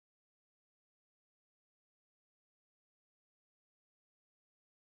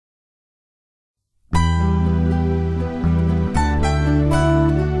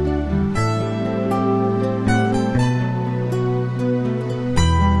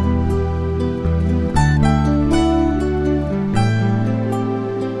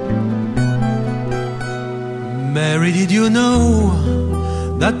Mary, did you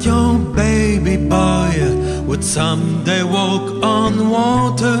know that your baby boy would someday walk on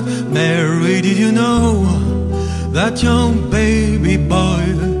water? Mary, did you know that your baby boy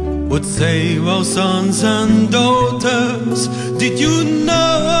would save our sons and daughters? Did you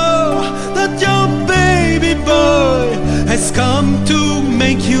know that your baby boy has come to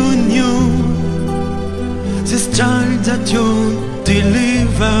make you new? This child that you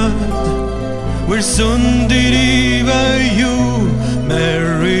delivered will soon deliver you.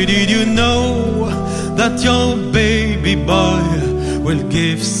 Mary, did you know that your baby boy will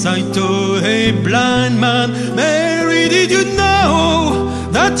give sight to a blind man? Mary, did you know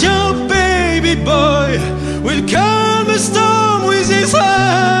that your baby boy will calm a storm with his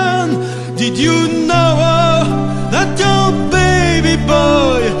hand? Did you know that your baby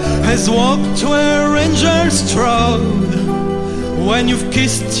boy has walked where angels trod? When you've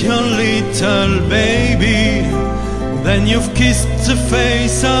kissed your little baby, then you've kissed the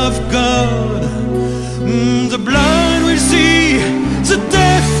face of God. The blind will see, the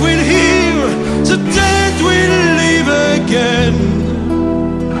deaf will hear, the dead will live again.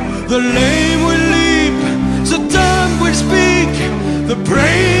 The lame will leap, the dumb will speak, the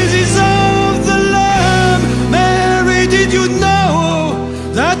praises of the Lamb. Mary, did you know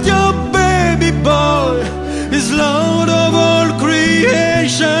that your baby boy is Lord of all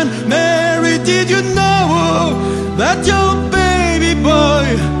creation? Mary, did you know that your baby boy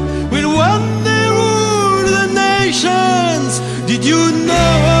will one day rule the nations? Did you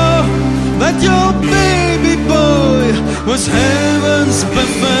know that your baby boy was heaven's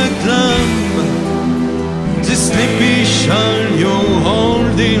perfect lamb? This sleepy child you're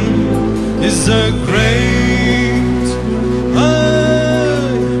holding is a great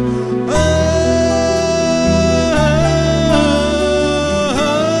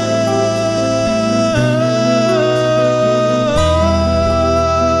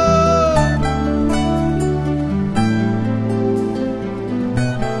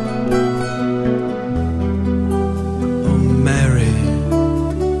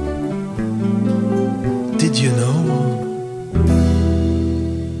Did you know